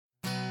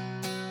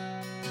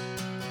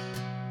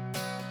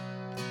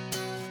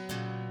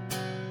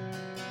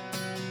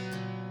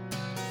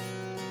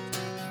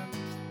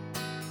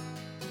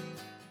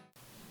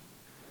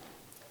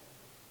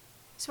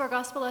So our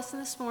gospel lesson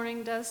this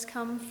morning does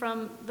come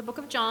from the book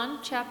of John,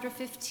 chapter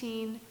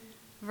 15,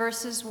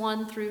 verses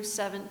 1 through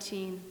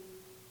 17.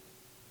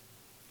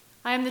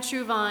 I am the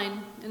true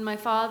vine, and my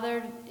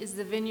Father is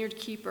the vineyard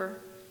keeper.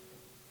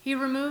 He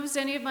removes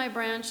any of my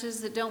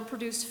branches that don't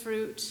produce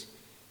fruit,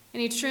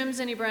 and he trims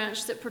any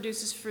branch that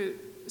produces fruit,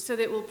 so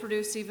that it will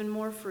produce even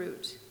more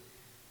fruit.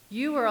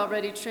 You are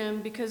already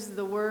trimmed because of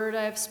the word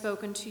I have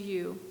spoken to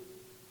you.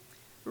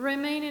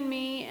 Remain in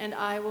me, and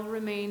I will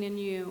remain in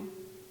you.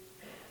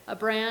 A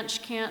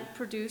branch can't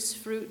produce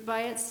fruit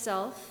by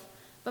itself,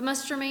 but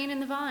must remain in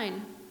the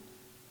vine.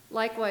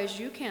 Likewise,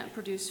 you can't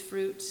produce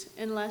fruit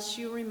unless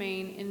you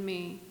remain in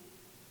me.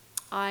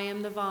 I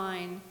am the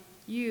vine,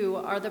 you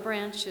are the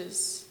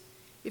branches.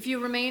 If you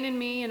remain in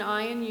me and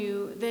I in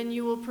you, then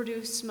you will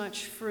produce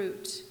much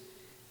fruit.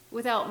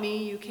 Without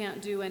me, you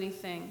can't do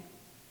anything.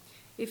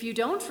 If you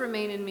don't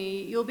remain in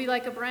me, you'll be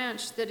like a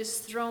branch that is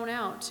thrown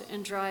out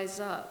and dries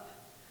up.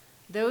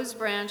 Those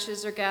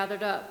branches are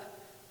gathered up,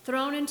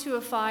 thrown into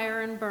a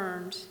fire and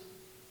burned.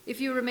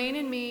 If you remain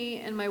in me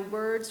and my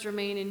words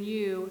remain in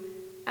you,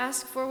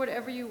 ask for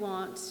whatever you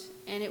want,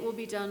 and it will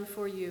be done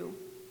for you.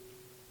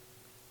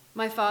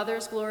 My Father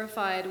is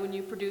glorified when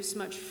you produce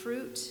much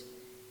fruit,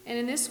 and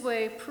in this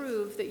way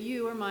prove that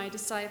you are my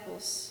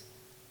disciples.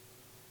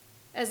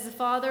 As the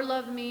Father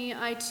loved me,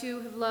 I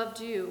too have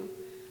loved you.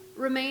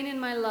 Remain in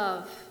my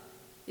love.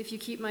 If you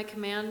keep my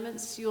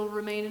commandments, you'll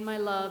remain in my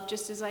love,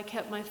 just as I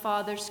kept my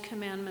Father's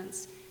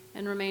commandments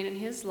and remain in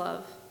his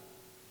love.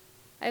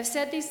 I have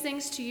said these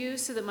things to you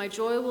so that my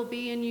joy will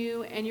be in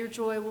you and your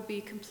joy will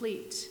be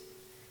complete.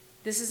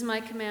 This is my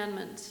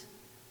commandment.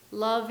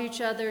 Love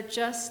each other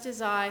just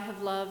as I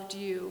have loved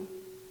you.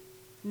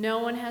 No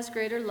one has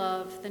greater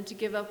love than to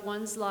give up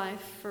one's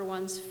life for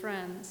one's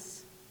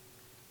friends.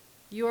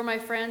 You are my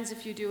friends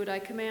if you do what I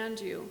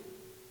command you.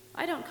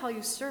 I don't call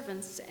you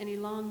servants any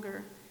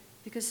longer,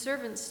 because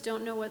servants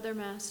don't know what their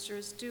master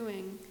is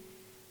doing.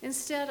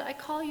 Instead, I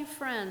call you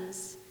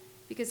friends,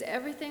 because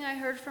everything I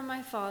heard from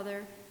my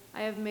Father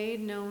I have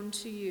made known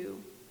to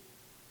you.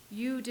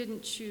 You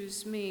didn't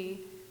choose me,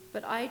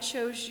 but I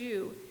chose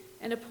you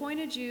and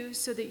appointed you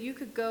so that you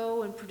could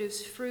go and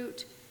produce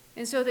fruit,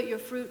 and so that your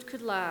fruit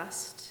could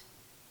last.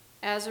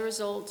 As a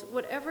result,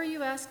 whatever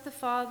you ask the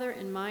Father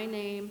in my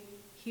name,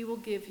 he will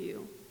give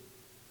you.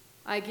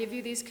 I give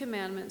you these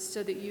commandments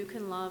so that you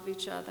can love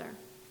each other.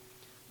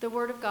 The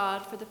word of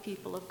God for the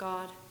people of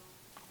God.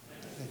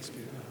 Thanks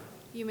be to God.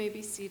 You may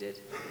be seated.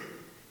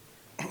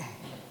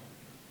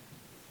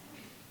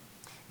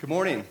 Good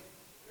morning.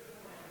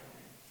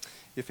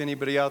 If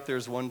anybody out there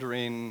is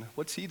wondering,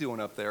 what's he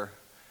doing up there?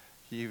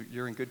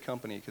 You're in good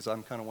company, because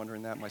I'm kind of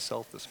wondering that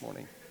myself this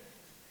morning.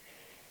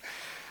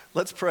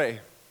 Let's pray.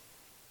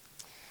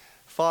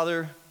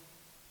 Father,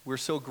 we're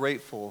so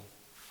grateful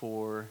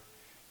for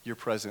your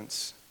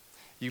presence.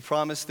 You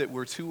promised that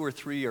where 2 or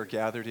 3 are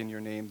gathered in your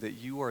name, that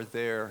you are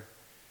there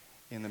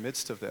in the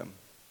midst of them.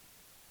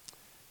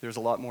 There's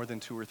a lot more than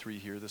 2 or 3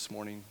 here this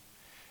morning.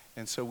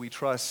 And so we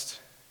trust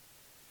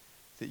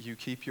that you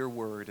keep your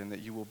word and that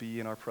you will be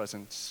in our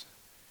presence.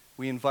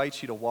 We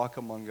invite you to walk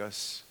among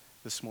us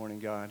this morning,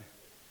 God.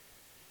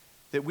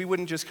 That we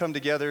wouldn't just come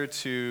together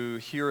to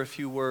hear a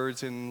few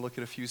words and look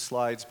at a few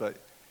slides, but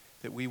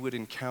that we would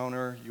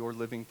encounter your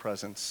living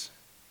presence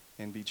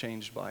and be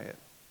changed by it.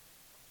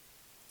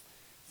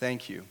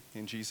 Thank you.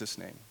 In Jesus'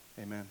 name,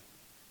 amen.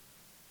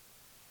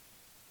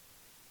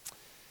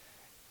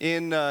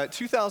 In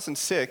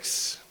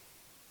 2006,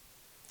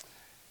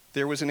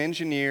 there was an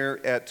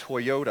engineer at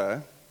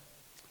Toyota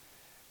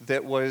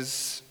that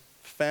was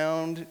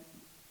found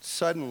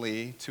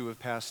suddenly to have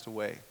passed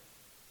away.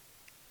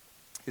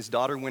 His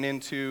daughter went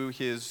into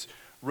his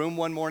room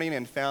one morning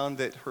and found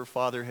that her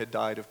father had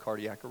died of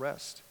cardiac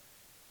arrest.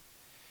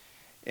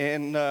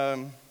 And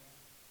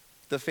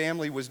the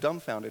family was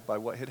dumbfounded by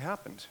what had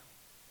happened.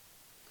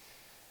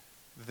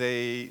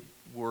 They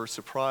were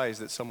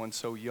surprised that someone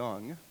so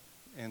young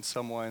and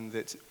someone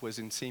that was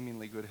in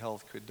seemingly good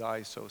health could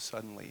die so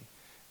suddenly,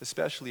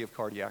 especially of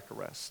cardiac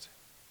arrest.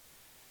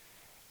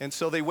 And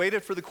so they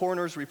waited for the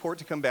coroner's report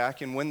to come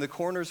back, and when the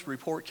coroner's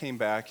report came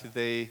back,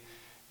 they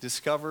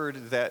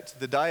discovered that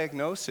the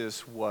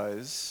diagnosis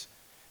was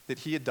that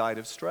he had died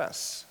of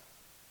stress.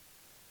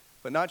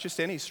 But not just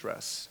any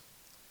stress.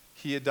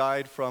 He had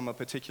died from a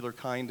particular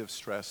kind of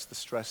stress, the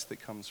stress that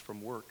comes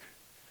from work,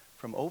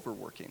 from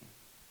overworking.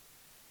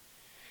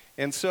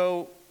 And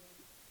so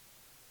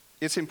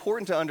it's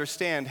important to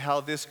understand how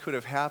this could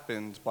have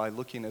happened by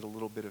looking at a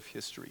little bit of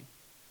history.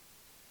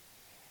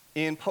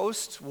 In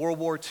post-World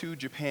War II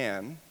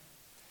Japan,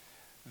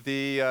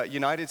 the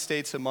United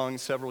States, among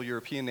several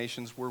European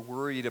nations, were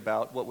worried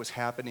about what was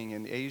happening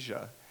in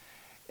Asia.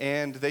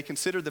 And they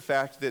considered the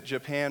fact that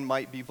Japan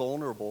might be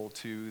vulnerable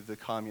to the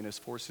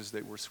communist forces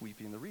that were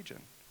sweeping the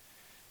region.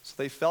 So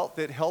they felt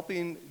that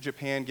helping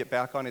Japan get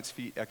back on its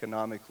feet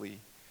economically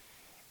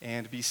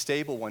and be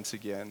stable once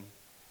again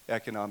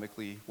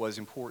economically was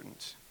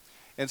important.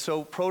 And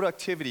so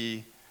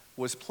productivity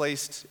was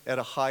placed at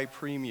a high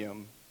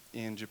premium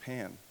in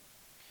Japan.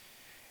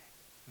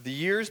 The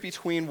years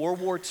between World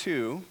War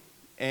II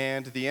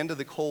and the end of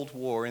the Cold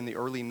War in the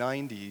early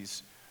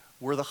 90s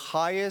were the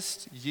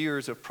highest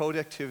years of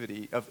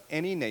productivity of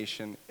any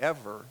nation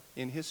ever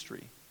in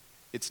history.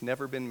 It's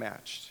never been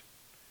matched.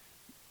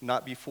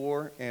 Not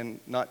before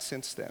and not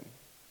since then.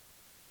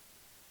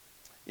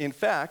 In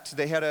fact,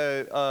 they had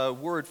a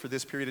word for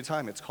this period of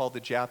time. It's called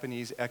the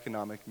Japanese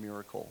economic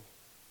miracle.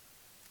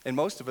 And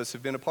most of us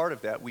have been a part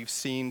of that. We've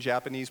seen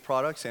Japanese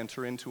products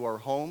enter into our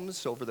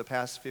homes over the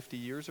past 50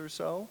 years or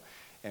so.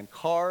 And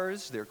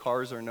their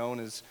cars are known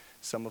as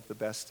some of the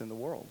best in the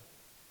world.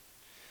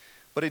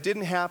 But it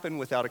didn't happen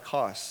without a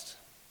cost.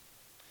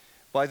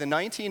 By the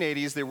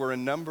 1980s, there were a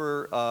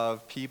number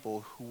of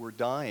people who were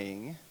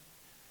dying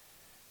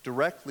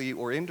directly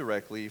or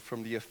indirectly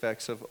from the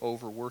effects of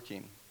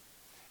overworking.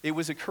 It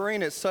was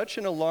occurring at such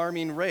an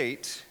alarming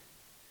rate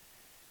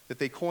that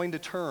they coined a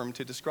term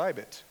to describe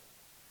it: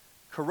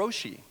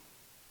 karoshi.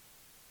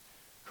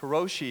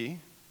 Karoshi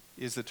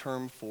is the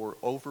term for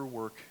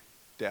overwork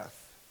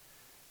death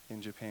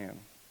in Japan.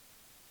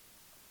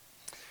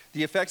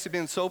 The effects have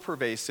been so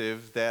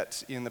pervasive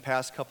that in the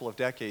past couple of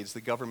decades,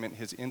 the government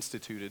has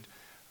instituted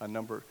a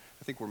number.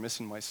 I think we're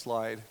missing my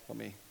slide. I'm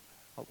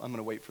going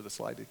to wait for the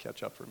slide to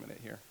catch up for a minute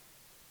here.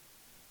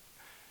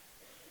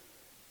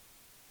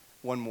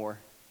 One more.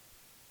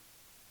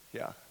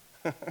 Yeah.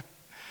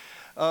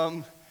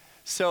 By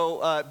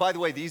the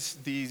way,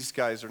 these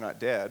guys are not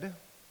dead.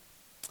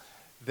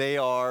 They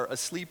are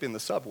asleep in the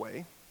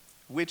subway,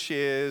 which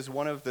is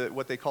one of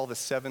what they call the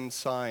 7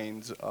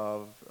 signs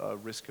of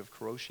risk of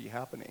karoshi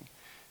happening,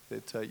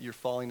 that you're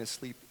falling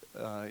asleep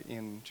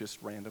in just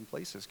random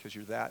places because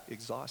you're that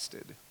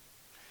exhausted.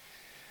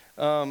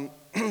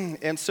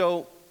 And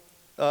so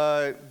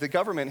the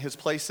government has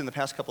placed in the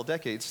past couple of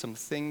decades some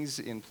things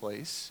in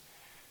place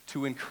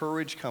to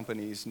encourage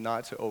companies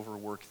not to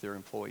overwork their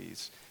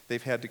employees.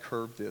 They've had to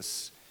curb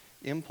this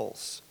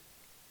impulse.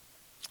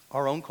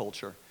 Our own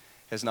culture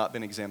has not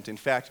been exempt. In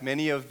fact,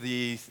 many of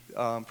the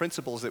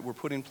principles that were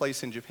put in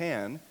place in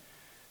Japan,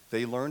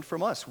 they learned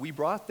from us. We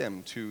brought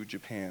them to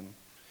Japan.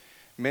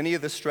 Many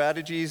of the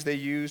strategies they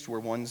used were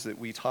ones that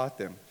we taught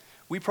them.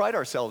 We pride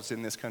ourselves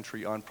in this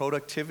country on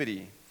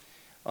productivity,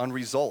 on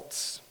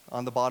results,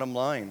 on the bottom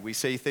line. We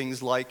say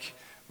things like,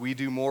 we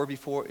do more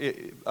before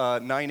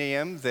 9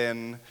 a.m.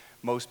 than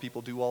most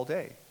people do all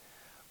day.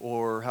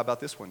 Or how about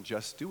this one?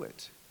 Just do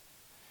it.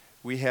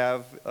 We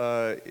have,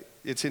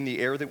 it's in the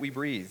air that we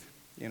breathe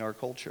in our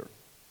culture.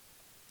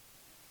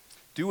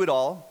 Do it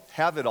all,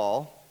 have it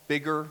all,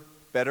 bigger,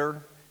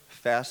 better,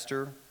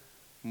 faster,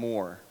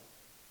 more.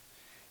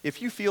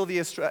 If you feel the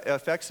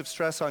effects of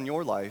stress on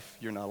your life,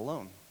 you're not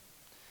alone.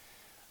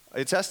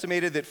 It's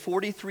estimated that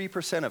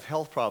 43% of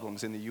health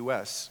problems in the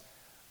U.S.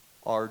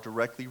 are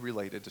directly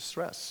related to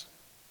stress.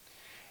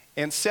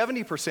 And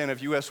 70%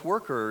 of U.S.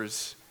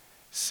 workers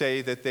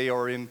say that they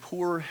are in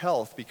poor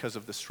health because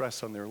of the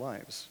stress on their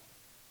lives.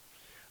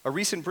 A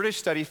recent British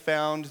study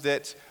found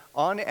that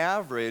on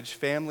average,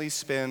 families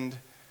spend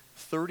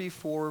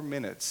 34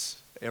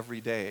 minutes every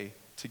day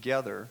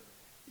together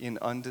in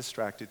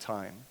undistracted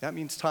time. That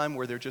means time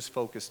where they're just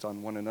focused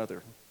on one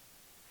another.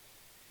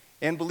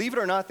 And believe it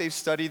or not, they've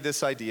studied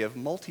this idea of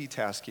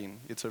multitasking.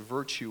 It's a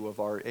virtue of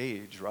our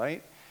age,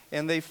 right?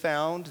 And they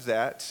found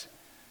that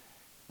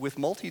with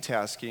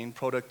multitasking,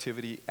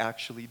 productivity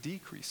actually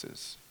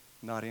decreases,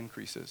 not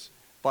increases,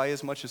 by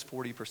as much as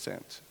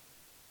 40%.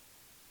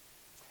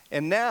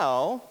 And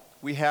now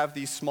we have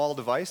these small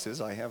devices,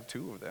 I have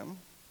 2 of them,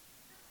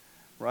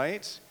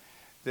 right,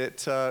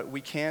 that we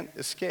can't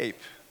escape.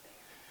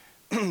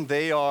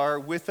 They are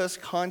with us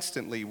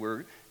constantly.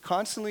 We're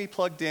constantly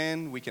plugged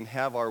in. We can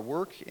have our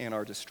work and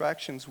our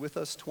distractions with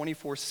us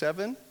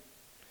 24/7.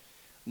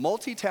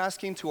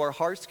 Multitasking to our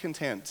heart's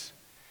content.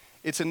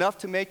 It's enough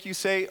to make you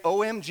say,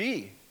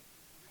 OMG,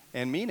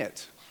 and mean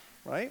it,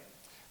 right?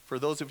 For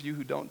those of you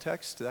who don't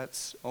text,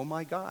 that's, oh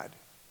my God.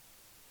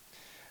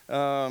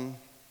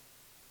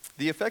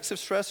 The effects of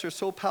stress are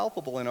so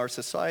palpable in our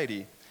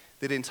society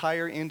that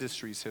entire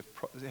industries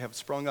have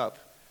sprung up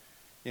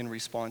in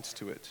response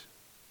to it.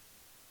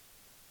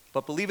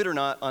 But believe it or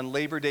not, on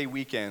Labor Day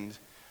weekend,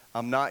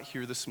 I'm not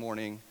here this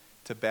morning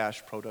to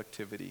bash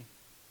productivity.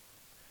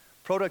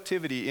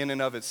 Productivity in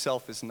and of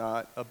itself is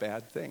not a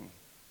bad thing.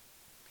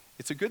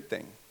 It's a good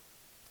thing.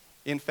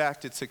 In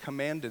fact, it's a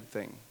commanded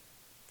thing.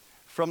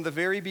 From the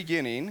very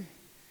beginning,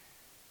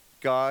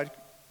 God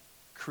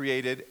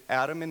created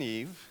Adam and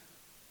Eve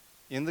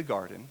in the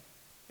garden,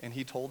 and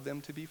he told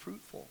them to be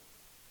fruitful.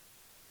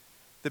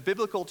 The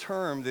biblical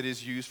term that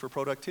is used for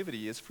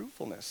productivity is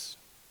fruitfulness.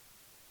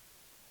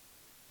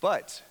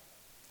 But,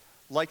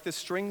 like the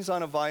strings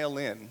on a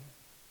violin,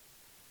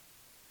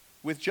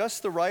 with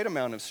just the right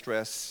amount of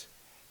stress,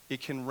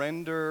 it can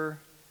render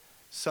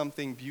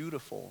something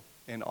beautiful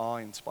and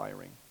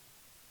awe-inspiring.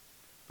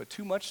 But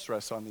too much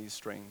stress on these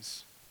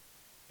strings,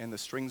 and the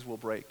strings will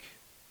break,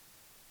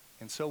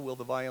 and so will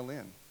the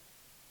violin.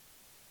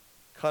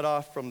 Cut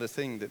off from the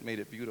thing that made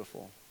it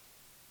beautiful.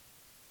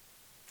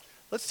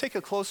 Let's take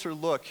a closer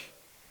look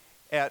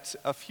at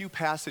a few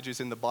passages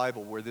in the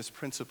Bible where this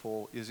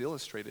principle is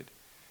illustrated,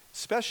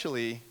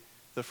 especially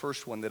the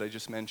first one that I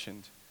just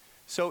mentioned.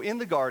 So in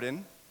the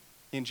garden,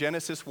 in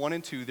Genesis 1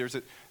 and 2,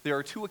 there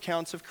are two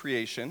accounts of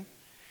creation,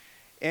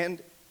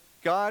 and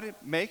God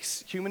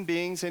makes human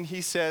beings and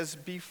he says,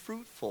 be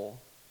fruitful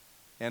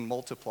and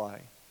multiply.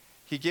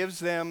 He gives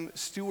them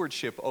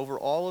stewardship over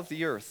all of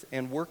the earth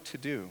and work to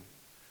do.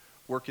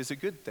 Work is a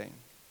good thing.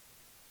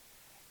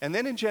 And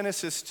then in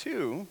Genesis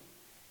 2,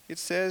 it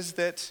says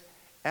that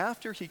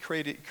after he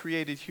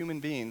created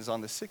human beings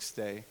on the sixth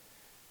day,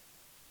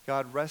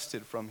 God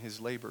rested from his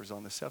labors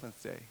on the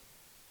seventh day.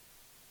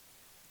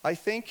 I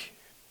think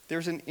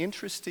there's an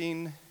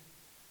interesting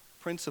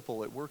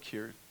principle at work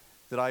here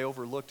that I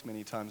overlooked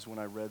many times when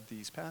I read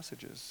these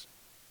passages.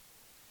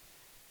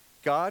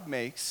 God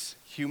makes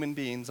human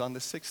beings on the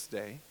sixth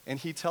day, and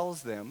he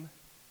tells them,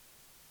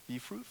 be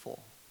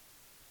fruitful.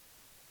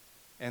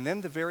 And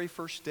then the very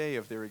first day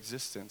of their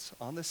existence,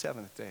 on the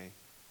seventh day,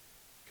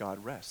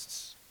 God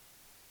rests,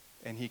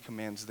 and he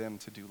commands them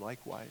to do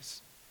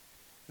likewise.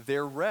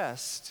 Their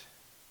rest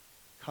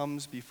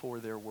comes before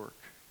their work.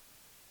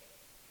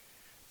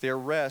 Their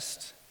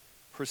rest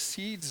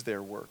precedes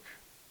their work.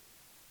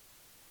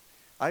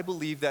 I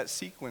believe that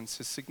sequence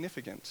is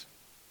significant.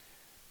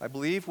 I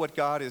believe what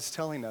God is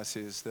telling us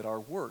is that our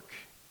work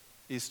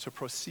is to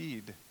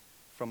proceed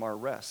from our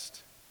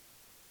rest,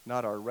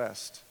 not our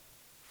rest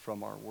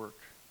from our work.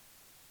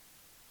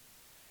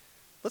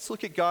 Let's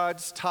look at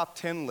God's top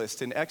 10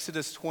 list in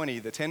Exodus 20,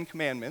 the 10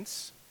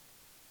 Commandments.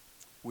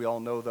 We all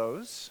know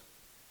those.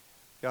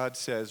 God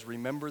says,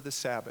 remember the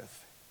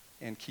Sabbath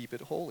and keep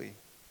it holy.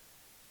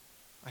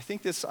 I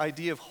think this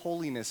idea of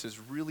holiness is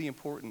really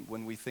important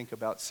when we think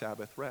about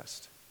Sabbath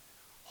rest.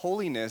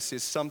 Holiness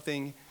is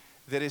something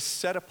that is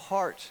set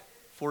apart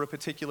for a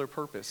particular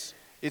purpose.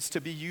 It's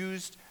to be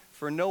used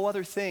for no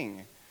other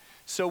thing.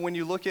 So when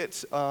you look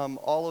at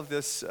all of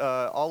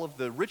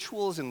the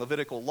rituals in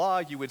Levitical law,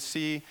 you would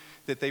see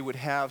that they would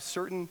have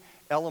certain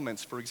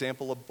elements. For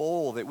example, a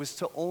bowl that was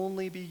to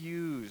only be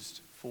used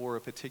for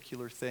a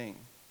particular thing.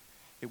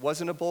 It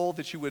wasn't a bowl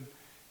that you would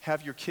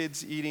have your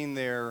kids eating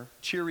their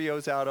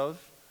Cheerios out of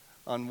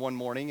on one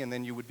morning, and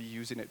then you would be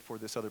using it for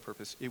this other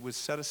purpose. It was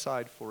set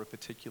aside for a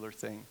particular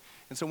thing.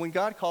 And so when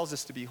God calls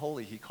us to be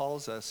holy, he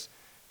calls us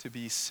to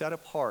be set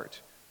apart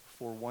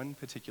for one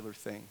particular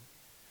thing.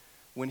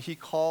 When he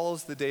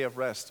calls the day of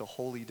rest a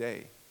holy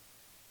day,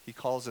 he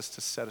calls us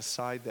to set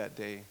aside that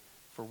day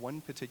for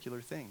one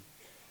particular thing.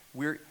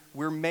 We're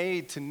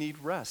made to need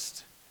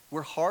rest.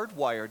 We're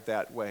hardwired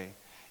that way.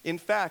 In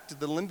fact,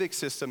 the limbic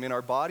system in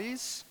our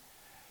bodies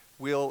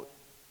will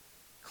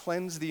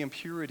cleanse the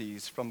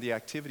impurities from the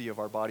activity of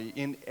our body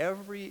in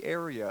every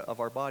area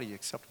of our body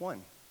except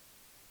one,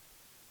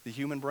 the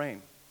human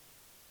brain.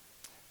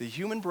 The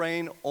human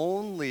brain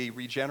only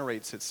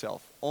regenerates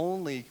itself,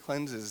 only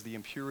cleanses the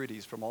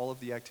impurities from all of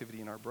the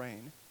activity in our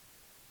brain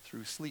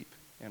through sleep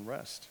and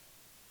rest.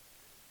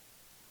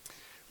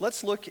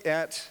 Let's look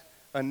at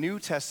a New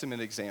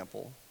Testament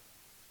example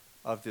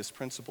of this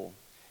principle.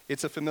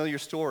 It's a familiar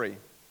story.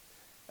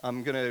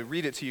 I'm going to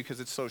read it to you because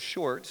it's so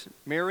short.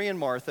 Mary and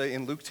Martha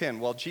in Luke 10.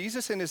 While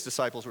Jesus and his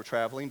disciples were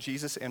traveling,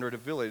 Jesus entered a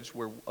village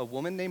where a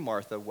woman named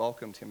Martha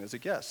welcomed him as a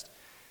guest.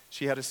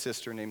 She had a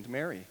sister named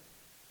Mary,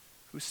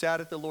 who sat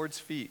at the Lord's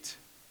feet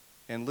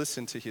and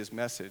listened to his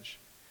message.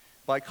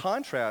 By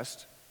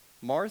contrast,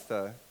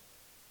 Martha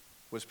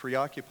was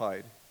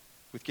preoccupied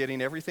with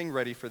getting everything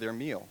ready for their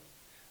meal.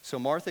 So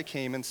Martha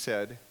came and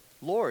said,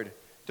 Lord,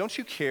 don't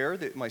you care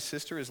that my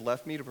sister has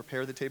left me to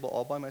prepare the table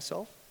all by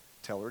myself?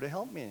 Tell her to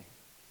help me.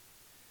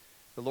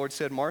 The Lord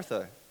said,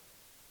 Martha,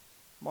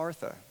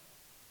 Martha,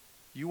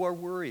 you are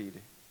worried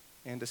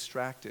and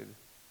distracted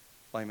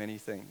by many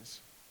things.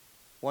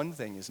 One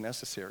thing is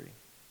necessary.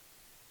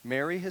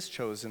 Mary has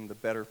chosen the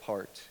better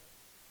part,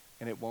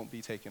 and it won't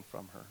be taken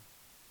from her.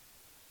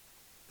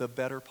 The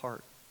better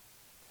part.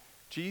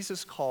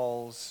 Jesus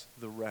calls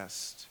the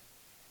rest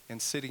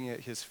and sitting at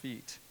his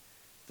feet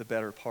the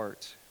better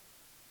part.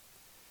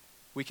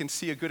 We can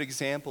see a good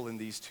example in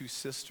these two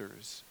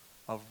sisters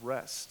of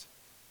rest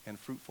and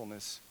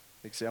fruitfulness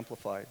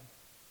exemplified.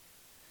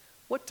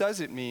 What does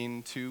it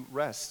mean to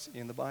rest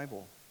in the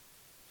Bible?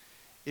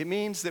 It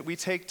means that we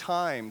take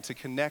time to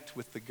connect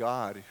with the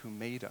God who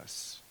made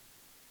us.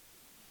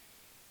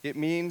 It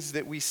means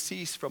that we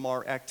cease from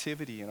our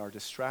activity and our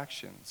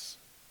distractions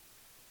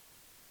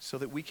so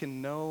that we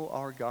can know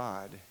our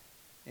God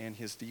and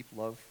his deep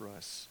love for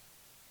us.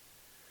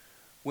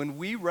 When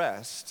we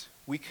rest,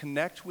 we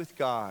connect with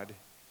God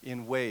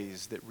in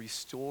ways that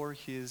restore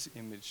his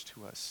image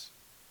to us,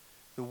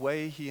 the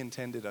way he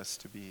intended us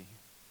to be.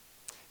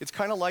 It's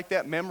kind of like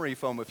that memory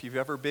foam. If you've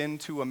ever been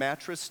to a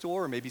mattress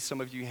store, or maybe some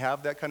of you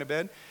have that kind of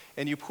bed,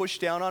 and you push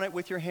down on it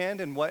with your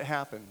hand, and what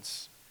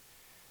happens?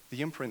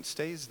 The imprint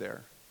stays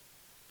there.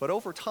 But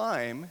over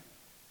time,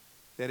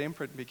 that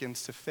imprint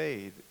begins to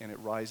fade, and it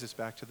rises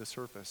back to the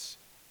surface,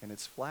 and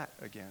it's flat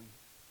again.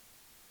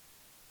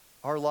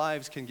 Our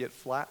lives can get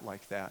flat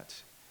like that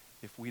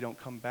if we don't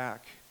come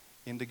back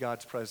into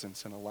God's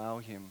presence and allow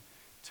him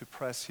to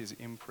press his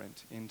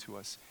imprint into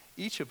us.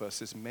 Each of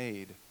us is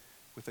made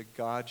with a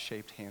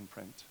God-shaped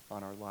handprint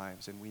on our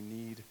lives, and we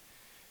need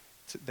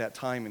that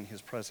time in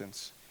his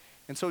presence.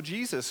 And so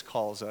Jesus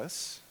calls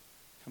us,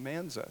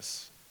 commands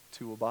us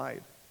to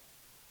abide.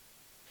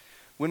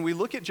 When we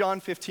look at John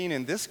 15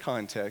 in this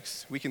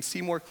context, we can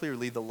see more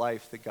clearly the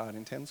life that God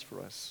intends for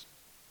us.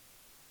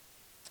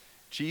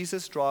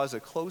 Jesus draws a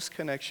close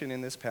connection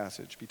in this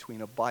passage between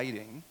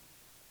abiding,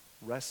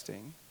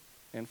 resting,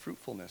 and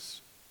fruitfulness.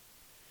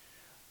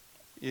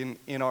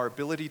 In our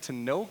ability to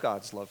know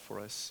God's love for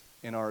us,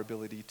 in our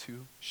ability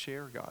to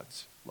share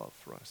God's love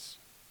for us.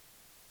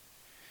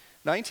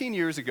 19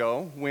 years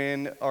ago,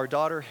 when our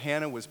daughter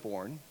Hannah was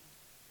born,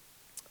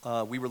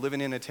 we were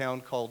living in a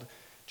town called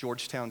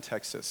Georgetown,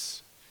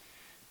 Texas.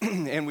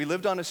 And we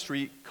lived on a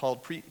street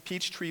called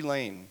Peachtree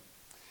Lane.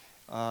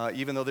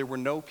 Even though there were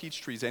no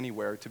peach trees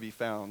anywhere to be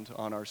found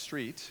on our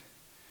street,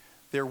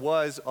 there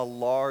was a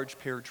large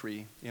pear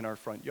tree in our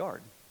front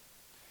yard.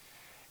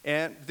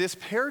 And this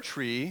pear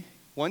tree,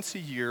 once a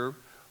year,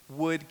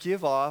 would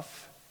give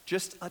off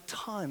just a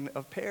ton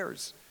of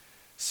pears.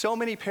 So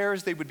many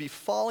pears they would be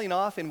falling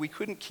off, and we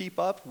couldn't keep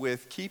up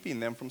with keeping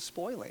them from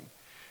spoiling.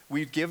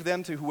 We'd give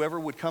them to whoever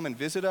would come and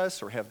visit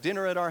us or have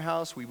dinner at our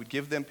house. We would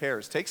give them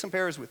pears. Take some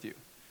pears with you.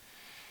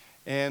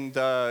 And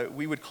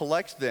we would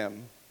collect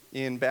them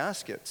in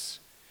baskets.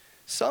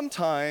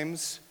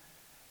 Sometimes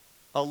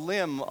a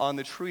limb on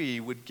the tree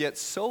would get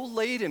so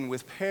laden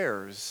with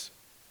pears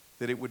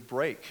that it would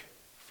break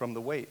from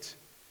the weight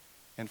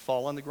and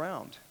fall on the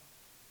ground.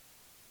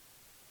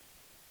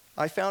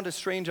 I found a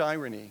strange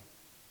irony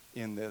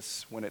in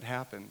this when it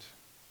happened,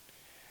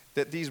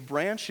 that these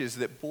branches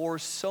that bore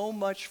so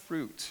much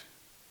fruit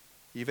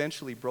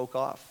eventually broke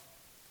off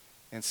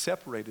and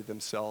separated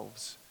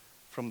themselves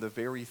from the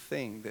very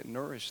thing that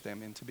nourished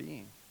them into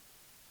being.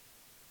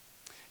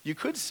 You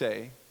could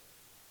say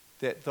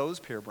that those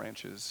pear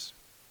branches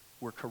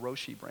were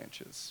karoshi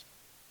branches.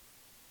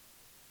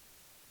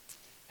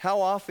 How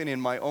often in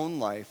my own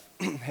life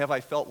have I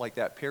felt like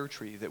that pear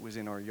tree that was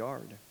in our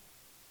yard?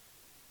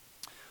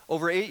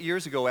 Over 8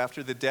 years ago,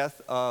 after the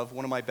death of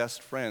one of my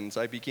best friends,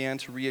 I began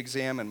to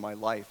re-examine my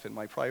life and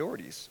my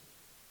priorities.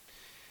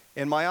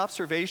 And my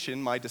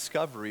observation, my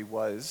discovery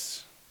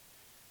was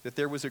that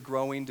there was a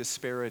growing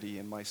disparity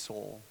in my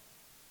soul.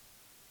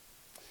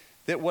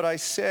 That what I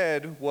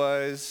said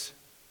was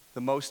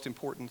the most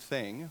important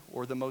thing,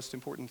 or the most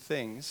important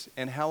things,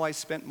 and how I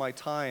spent my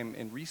time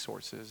and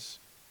resources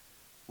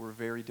were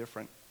very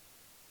different.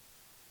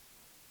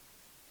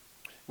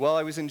 While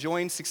I was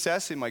enjoying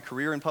success in my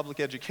career in public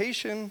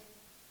education,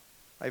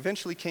 I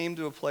eventually came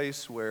to a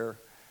place where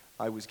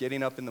I was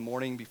getting up in the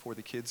morning before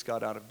the kids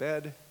got out of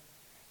bed,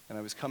 and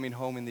I was coming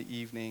home in the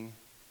evening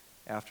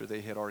after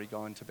they had already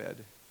gone to bed.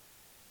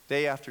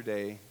 Day after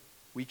day,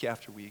 week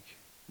after week,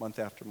 month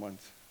after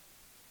month.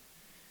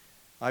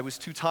 I was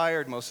too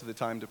tired most of the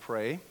time to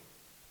pray,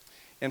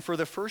 and for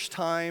the first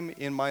time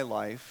in my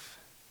life,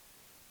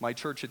 my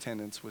church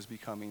attendance was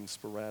becoming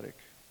sporadic.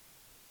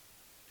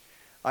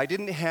 I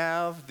didn't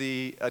have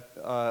the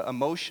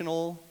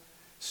emotional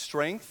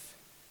strength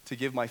to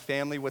give my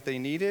family what they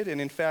needed,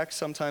 and in fact,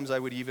 sometimes I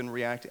would even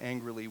react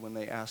angrily when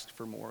they asked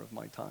for more of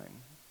my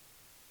time.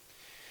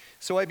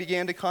 So I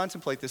began to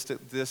contemplate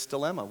this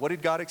dilemma. What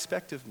did God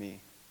expect of me?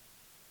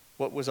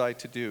 What was I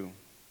to do?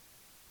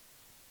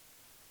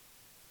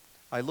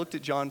 I looked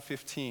at John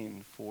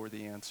 15 for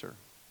the answer.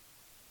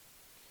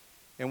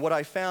 And what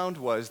I found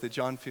was that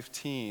John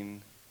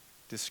 15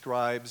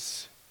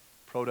 describes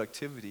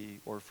productivity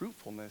or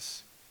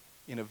fruitfulness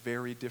in a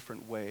very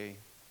different way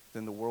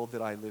than the world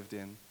that I lived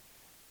in,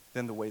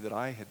 than the way that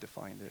I had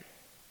defined it.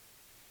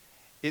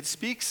 It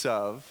speaks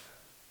of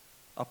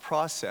a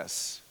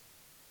process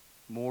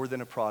more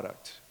than a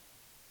product.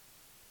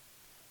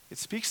 It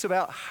speaks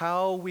about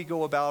how we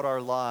go about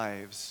our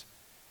lives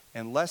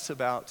and less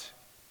about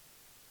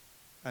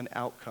an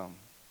outcome.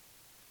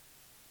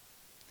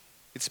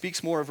 It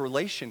speaks more of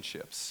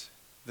relationships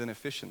than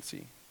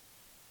efficiency.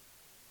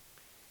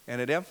 And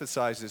it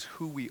emphasizes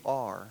who we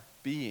are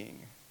being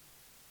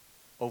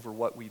over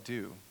what we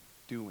do,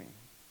 doing.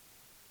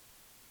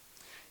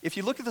 If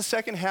you look at the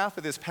second half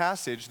of this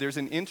passage, there's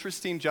an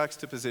interesting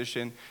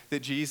juxtaposition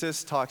that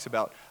Jesus talks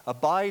about.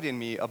 Abide in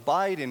me,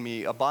 abide in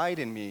me, abide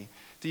in me.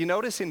 Do you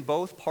notice in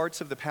both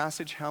parts of the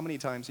passage how many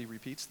times he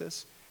repeats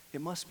this? It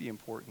must be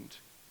important.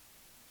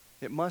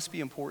 It must be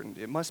important.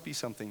 It must be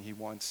something he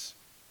wants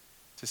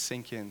to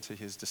sink into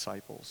his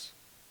disciples.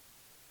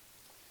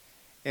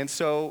 And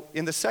so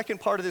in the second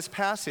part of this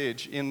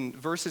passage, in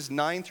verses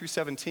 9 through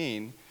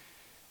 17,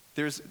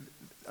 there's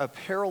a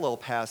parallel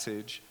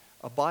passage,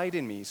 abide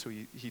in me. So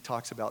he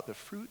talks about the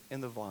fruit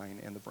and the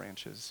vine and the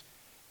branches.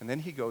 And then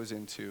he goes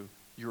into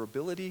your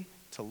ability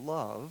to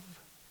love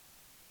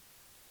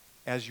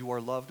as you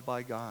are loved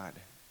by God,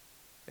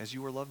 as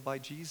you are loved by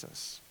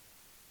Jesus.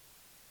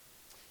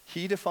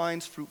 He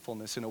defines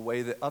fruitfulness in a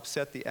way that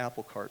upset the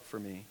apple cart for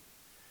me.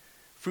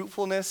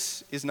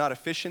 Fruitfulness is not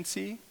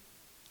efficiency.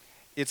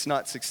 It's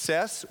not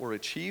success or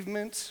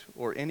achievement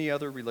or any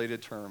other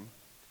related term.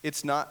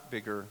 It's not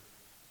bigger.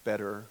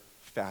 better,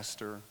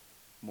 faster,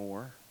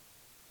 more.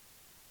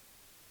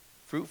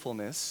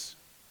 Fruitfulness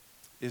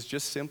is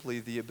just simply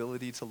the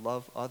ability to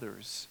love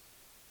others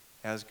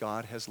as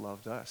God has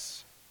loved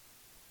us.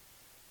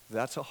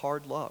 That's a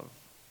hard love.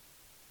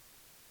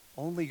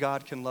 Only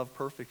God can love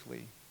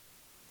perfectly.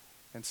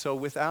 And so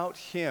without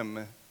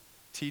Him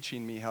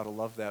teaching me how to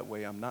love that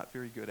way, I'm not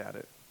very good at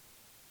it.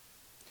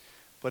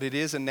 But it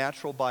is a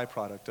natural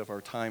byproduct of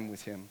our time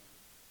with Him.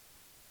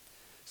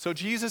 So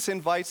Jesus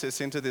invites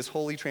us into this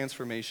holy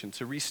transformation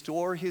to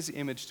restore His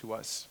image to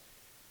us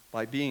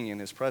by being in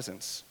His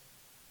presence.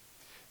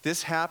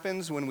 This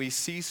happens when we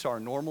cease our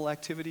normal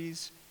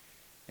activities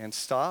and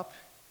stop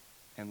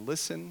and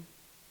listen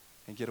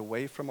and get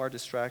away from our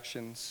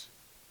distractions,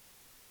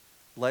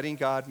 letting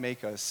God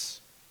make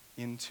us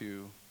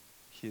into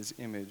His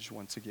image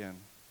once again.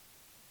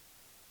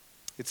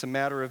 It's a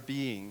matter of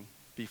being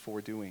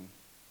before doing.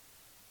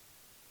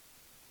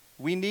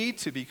 We need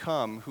to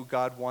become who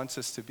God wants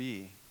us to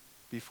be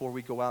before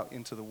we go out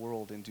into the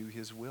world and do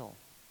His will.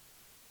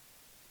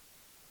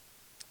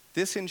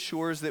 This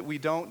ensures that we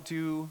don't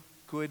do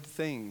good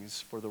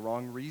things for the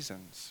wrong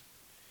reasons,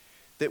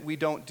 that we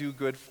don't do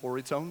good for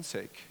its own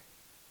sake,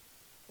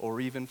 or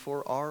even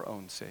for our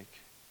own sake,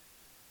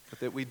 but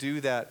that we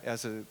do that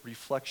as a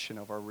reflection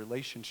of our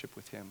relationship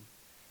with Him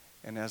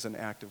and as an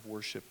act of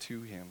worship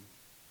to Him.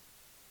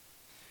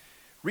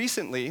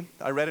 Recently,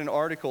 I read an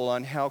article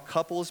on how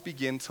couples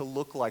begin to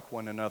look like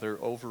one another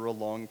over a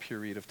long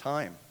period of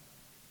time.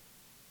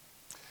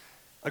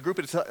 A group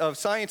of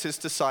scientists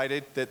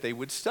decided that they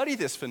would study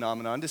this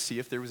phenomenon to see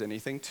if there was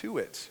anything to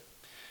it.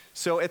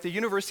 So at the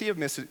University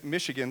of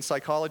Michigan,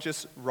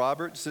 psychologist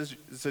Robert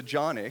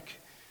Zajonik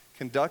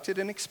conducted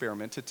an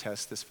experiment to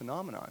test this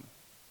phenomenon.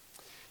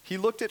 He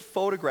looked at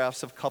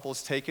photographs of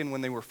couples taken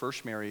when they were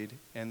first married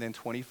and then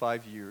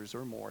 25 years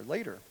or more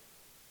later.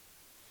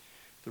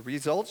 The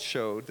results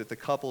showed that the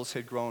couples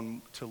had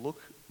grown to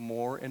look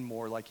more and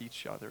more like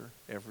each other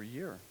every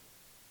year.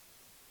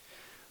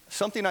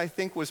 Something I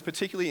think was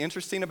particularly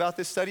interesting about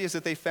this study is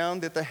that they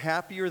found that the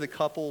happier the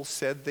couple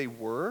said they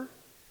were,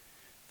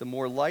 the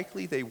more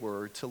likely they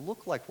were to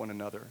look like one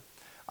another.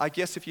 I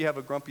guess if you have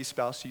a grumpy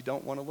spouse, you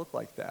don't want to look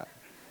like that,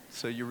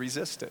 so you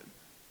resist it.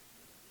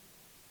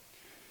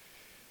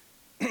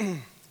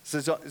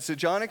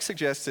 Zajonik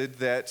suggested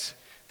that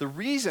the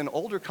reason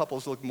older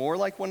couples look more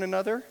like one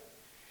another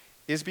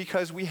is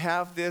because we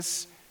have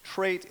this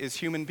trait as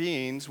human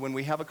beings when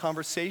we have a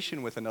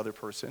conversation with another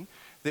person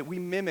that we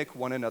mimic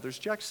one another's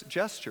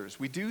gestures.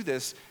 We do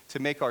this to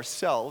make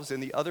ourselves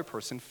and the other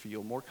person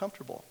feel more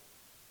comfortable.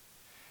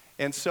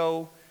 And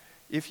so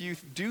if you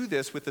do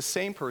this with the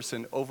same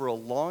person over a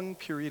long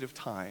period of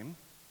time,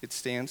 it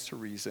stands to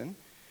reason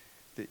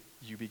that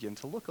you begin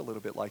to look a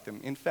little bit like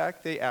them. In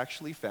fact, they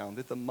actually found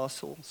that the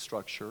muscle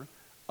structure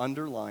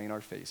underlying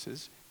our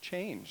faces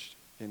changed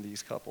in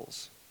these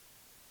couples.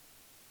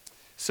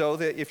 So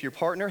that if your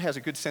partner has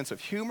a good sense of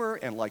humor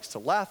and likes to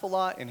laugh a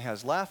lot and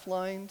has laugh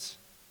lines,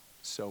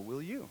 so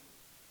will you.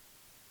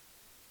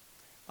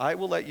 I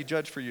will let you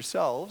judge for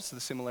yourselves the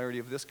similarity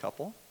of this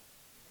couple.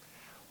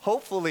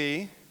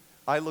 Hopefully,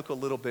 I look a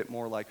little bit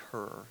more like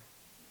her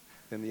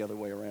than the other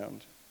way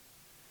around.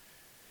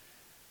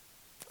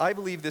 I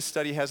believe this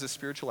study has a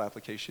spiritual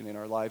application in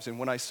our lives, and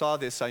when I saw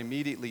this, I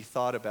immediately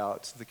thought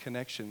about the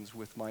connections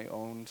with my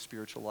own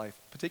spiritual life,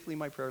 particularly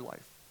my prayer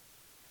life.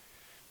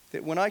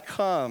 That when I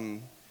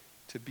come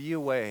to be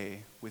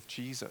away with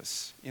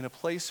Jesus in a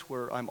place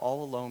where I'm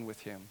all alone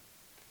with Him,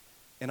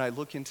 and I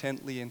look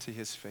intently into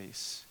His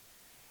face,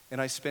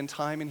 and I spend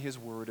time in His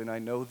Word, and I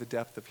know the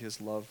depth of His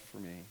love for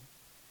me,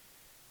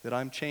 that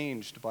I'm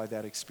changed by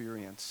that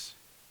experience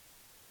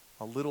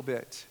a little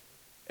bit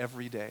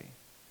every day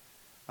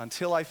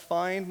until I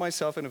find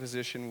myself in a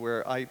position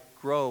where I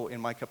grow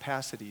in my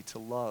capacity to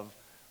love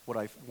what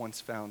I once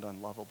found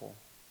unlovable,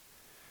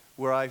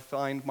 where I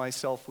find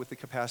myself with the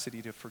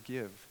capacity to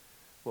forgive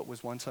what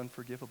was once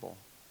unforgivable.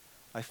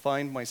 I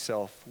find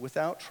myself,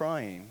 without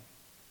trying,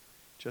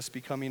 just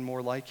becoming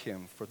more like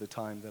Him for the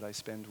time that I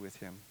spend with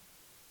Him.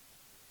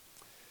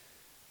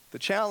 The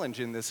challenge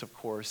in this, of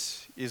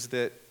course, is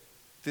that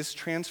this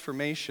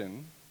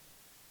transformation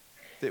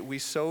that we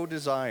so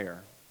desire,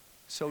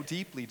 so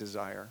deeply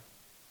desire,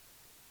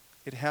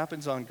 it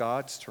happens on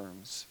God's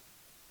terms,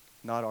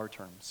 not our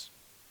terms.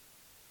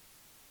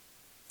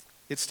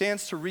 It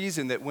stands to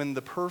reason that when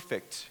the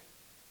perfect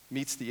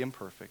meets the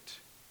imperfect,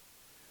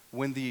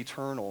 when the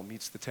eternal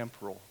meets the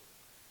temporal,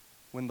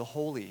 when the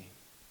holy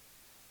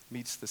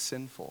meets the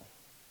sinful,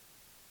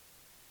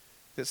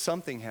 that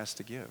something has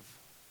to give.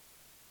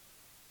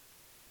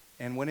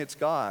 And when it's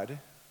God,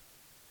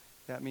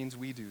 that means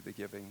we do the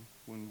giving,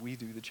 when we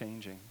do the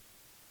changing.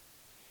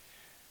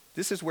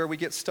 This is where we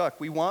get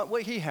stuck. We want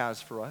what He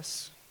has for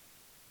us,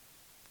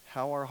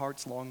 how our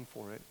hearts long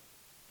for it,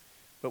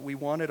 but we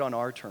want it on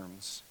our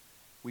terms.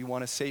 We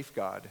want a safe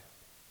God,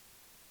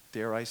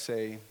 dare I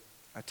say,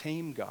 a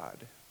tame God.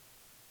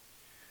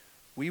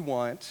 We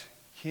want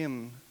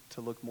Him to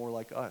look more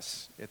like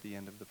us at the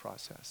end of the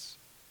process,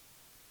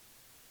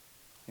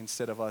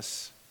 instead of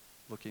us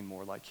looking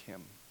more like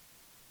Him.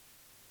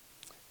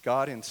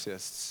 God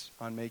insists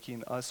on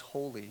making us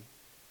holy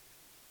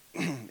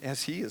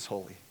as he is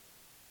holy.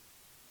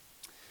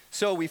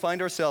 So we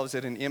find ourselves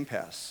at an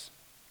impasse,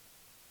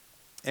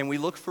 and we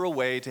look for a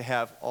way to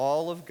have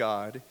all of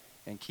God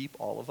and keep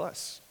all of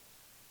us.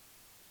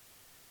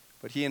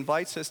 But he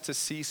invites us to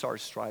cease our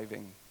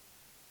striving.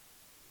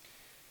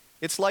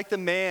 It's like the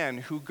man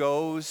who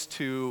goes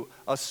to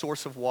a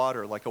source of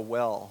water, like a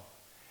well,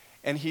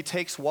 and he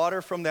takes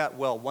water from that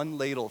well, one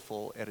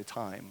ladleful at a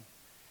time,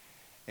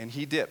 and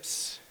he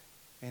dips,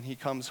 and he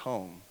comes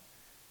home,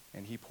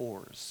 and he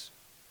pours,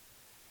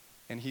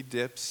 and he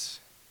dips,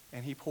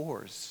 and he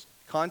pours,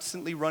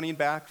 constantly running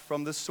back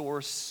from the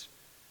source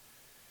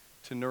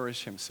to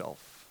nourish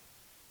himself.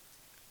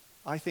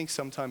 I think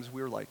sometimes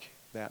we're like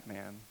that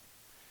man.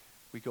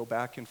 We go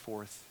back and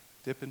forth,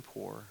 dip and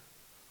pour,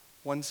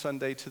 one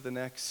Sunday to the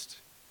next,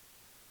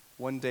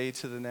 one day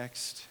to the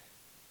next.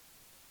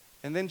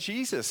 And then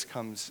Jesus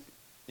comes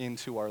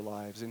into our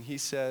lives and he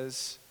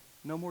says,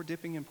 no more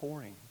dipping and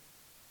pouring.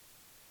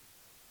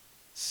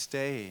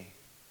 Stay,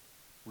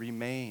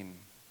 remain,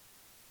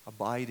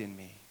 abide in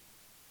me.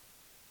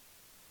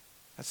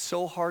 That's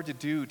so hard to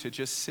do, to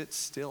just sit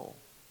still.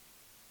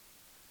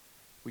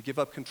 We give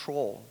up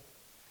control.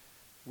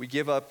 We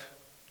give up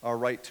our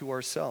right to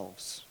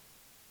ourselves.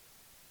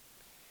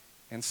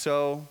 And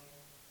so,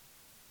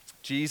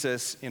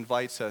 Jesus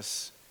invites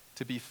us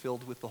to be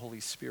filled with the Holy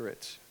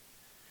Spirit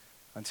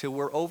until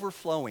we're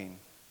overflowing.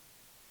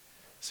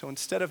 So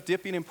instead of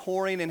dipping and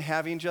pouring and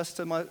having just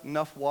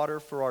enough water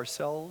for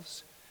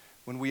ourselves,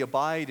 when we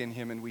abide in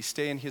him and we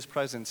stay in his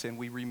presence and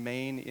we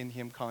remain in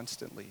him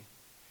constantly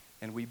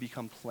and we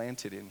become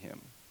planted in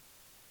him,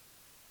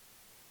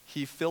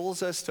 he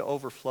fills us to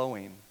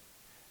overflowing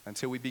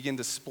until we begin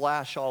to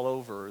splash all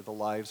over the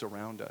lives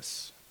around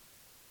us.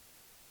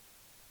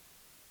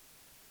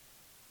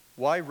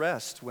 Why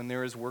rest when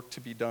there is work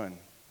to be done?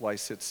 Why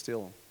sit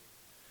still?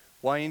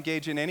 Why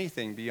engage in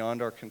anything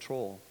beyond our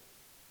control?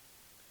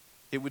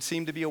 It would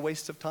seem to be a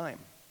waste of time.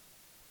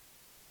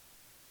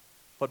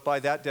 But by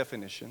that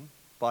definition,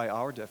 by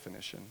our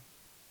definition,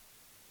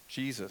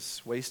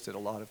 Jesus wasted a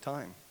lot of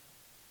time.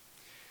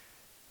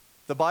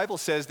 The Bible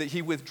says that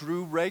he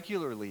withdrew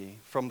regularly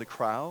from the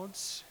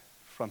crowds,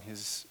 from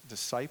his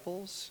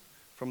disciples,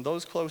 from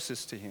those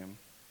closest to him,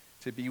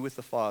 to be with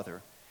the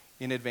Father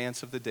in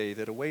advance of the day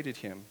that awaited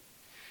him.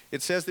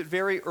 It says that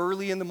very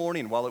early in the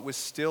morning, while it was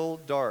still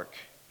dark,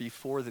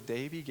 before the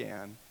day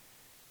began,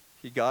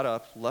 he got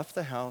up, left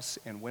the house,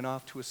 and went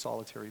off to a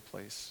solitary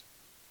place.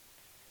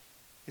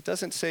 It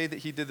doesn't say that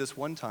he did this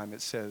one time. It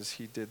says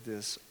he did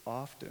this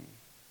often. In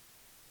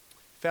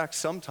fact,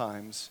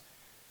 sometimes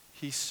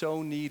he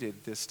so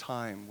needed this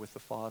time with the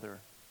Father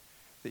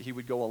that he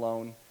would go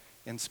alone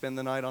and spend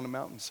the night on a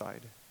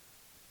mountainside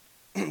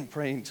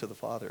praying to the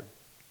Father.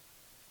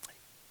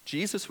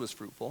 Jesus was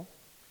fruitful.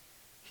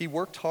 He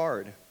worked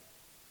hard.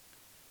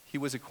 He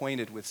was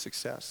acquainted with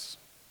success.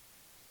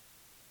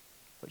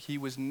 But he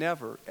was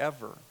never,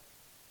 ever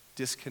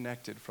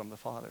disconnected from the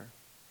Father.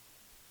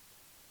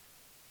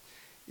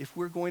 If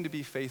we're going to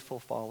be faithful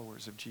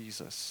followers of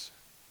Jesus,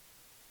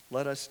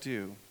 let us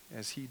do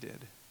as he did.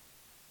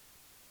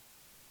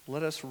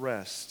 Let us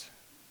rest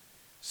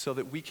so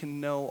that we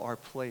can know our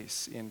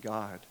place in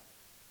God.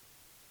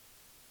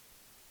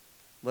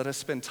 Let us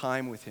spend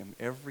time with him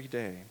every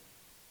day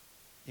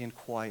in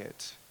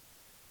quiet,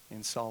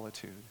 in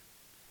solitude,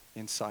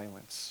 in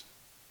silence.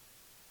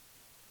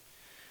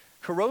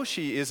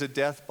 Karoshi is a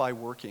death by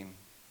working.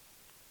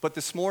 But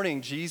this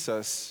morning,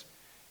 Jesus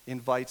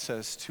invites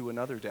us to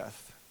another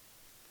death,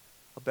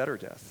 a better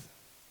death.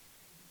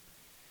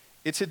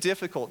 It's a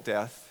difficult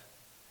death,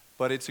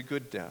 but it's a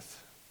good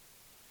death.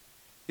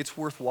 It's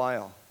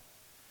worthwhile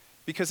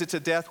because it's a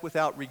death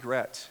without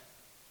regret.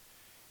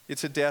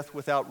 It's a death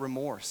without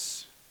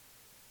remorse.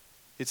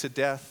 It's a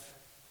death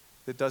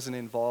that doesn't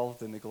involve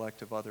the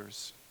neglect of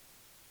others.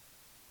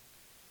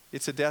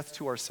 It's a death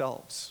to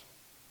ourselves,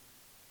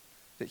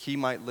 that he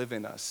might live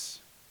in us.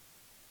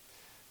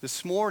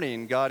 This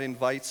morning, God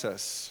invites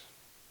us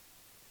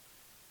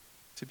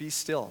to be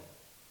still,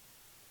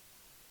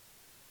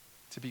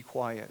 to be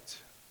quiet,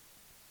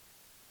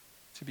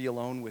 to be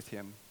alone with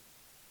him,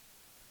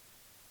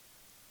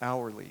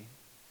 hourly,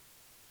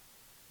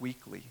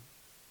 weekly,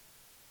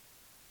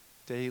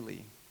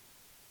 daily,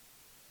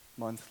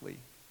 monthly,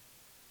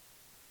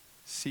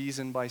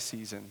 season by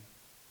season,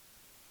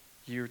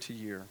 year to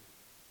year.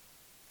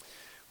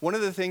 One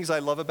of the things I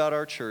love about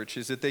our church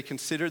is that they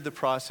considered the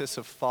process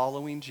of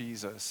following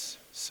Jesus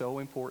so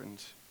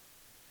important,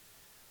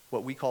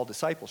 what we call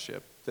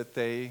discipleship, that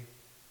they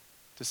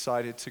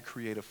decided to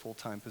create a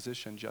full-time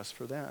position just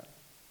for that.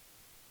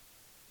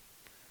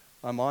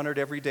 I'm honored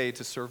every day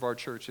to serve our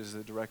church as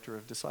the director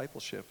of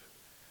discipleship.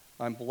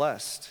 I'm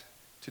blessed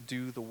to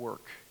do the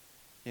work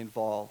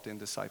involved in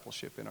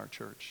discipleship in our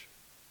church.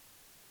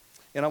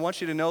 And I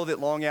want you to know that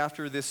long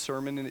after this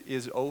sermon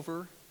is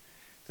over,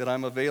 that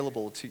I'm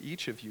available to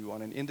each of you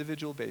on an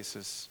individual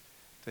basis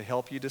to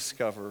help you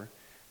discover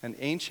an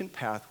ancient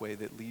pathway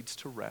that leads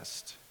to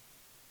rest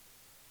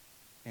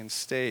and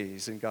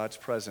stays in God's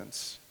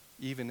presence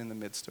even in the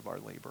midst of our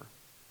labor.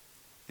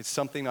 It's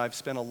something I've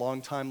spent a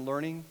long time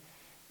learning,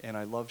 and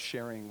I love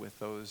sharing with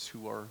those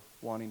who are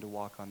wanting to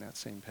walk on that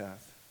same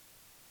path.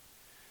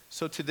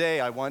 So today,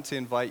 I want to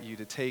invite you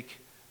to take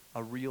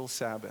a real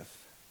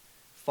Sabbath.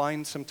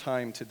 Find some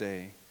time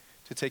today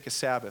to take a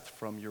Sabbath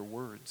from your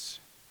words,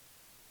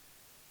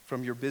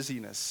 from your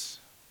busyness,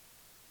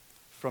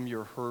 from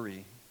your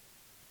hurry,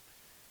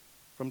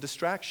 from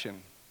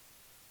distraction,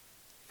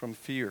 from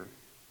fear.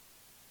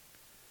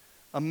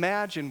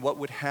 Imagine what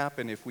would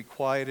happen if we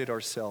quieted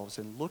ourselves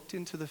and looked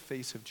into the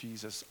face of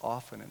Jesus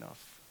often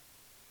enough.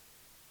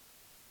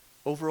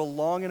 Over a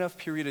long enough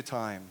period of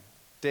time,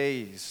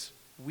 days,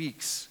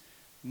 weeks,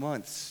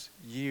 months,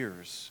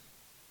 years.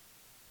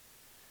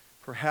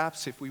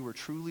 Perhaps if we were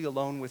truly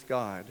alone with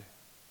God,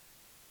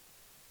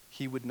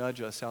 He would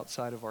nudge us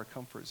outside of our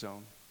comfort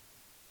zone.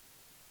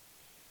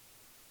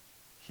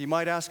 He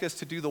might ask us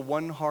to do the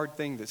one hard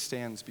thing that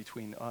stands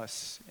between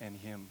us and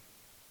Him.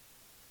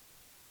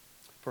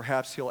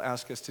 Perhaps He'll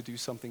ask us to do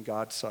something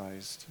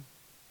God-sized.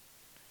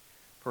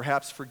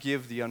 Perhaps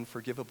forgive the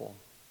unforgivable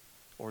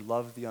or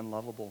love the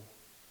unlovable.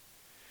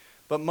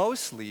 But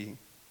mostly,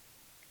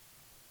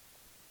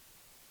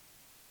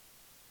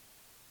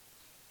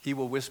 He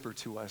will whisper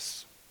to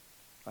us,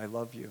 "I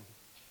love you."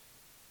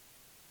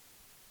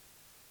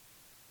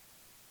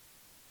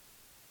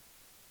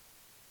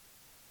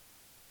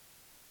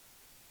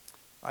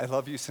 I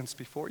love you since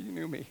before you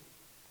knew me.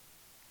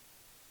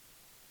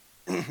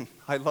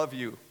 I love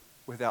you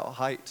without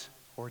height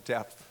or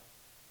depth.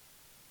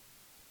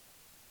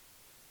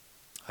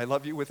 I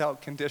love you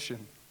without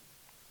condition.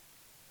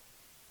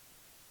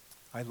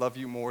 I love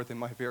you more than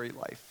my very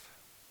life.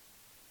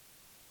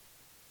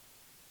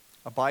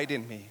 Abide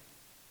in me.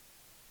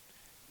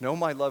 Know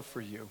my love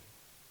for you,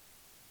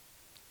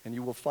 and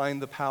you will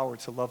find the power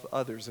to love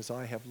others as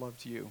I have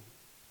loved you.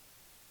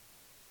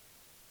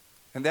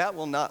 And that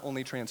will not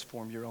only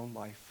transform your own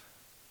life,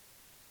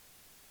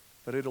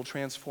 but it'll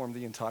transform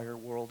the entire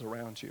world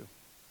around you.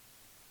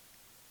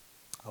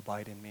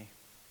 Abide in me.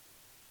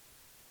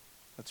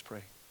 Let's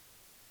pray.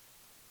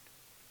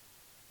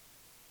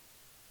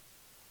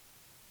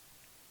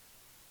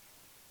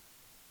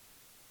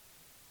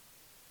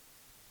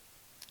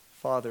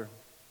 Father,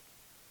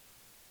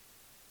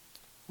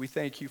 we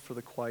thank you for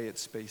the quiet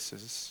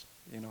spaces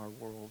in our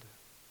world.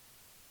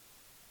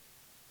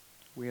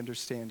 We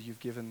understand you've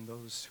given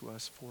those to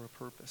us for a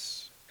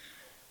purpose.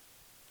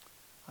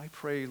 I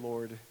pray,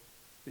 Lord,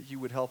 that you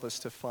would help us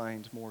to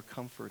find more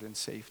comfort and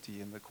safety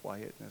in the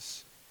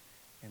quietness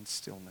and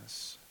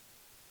stillness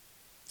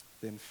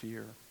than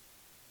fear,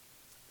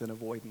 than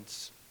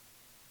avoidance,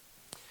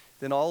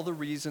 than all the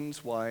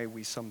reasons why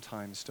we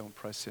sometimes don't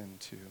press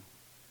into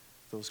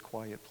those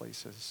quiet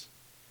places.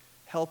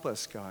 Help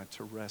us, God,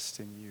 to rest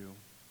in you.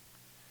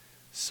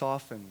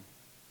 Soften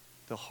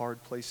the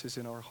hard places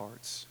in our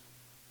hearts,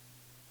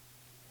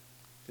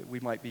 that we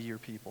might be your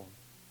people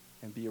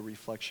and be a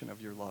reflection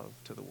of your love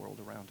to the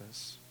world around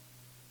us.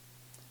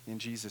 In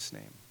Jesus'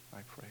 name, I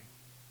pray.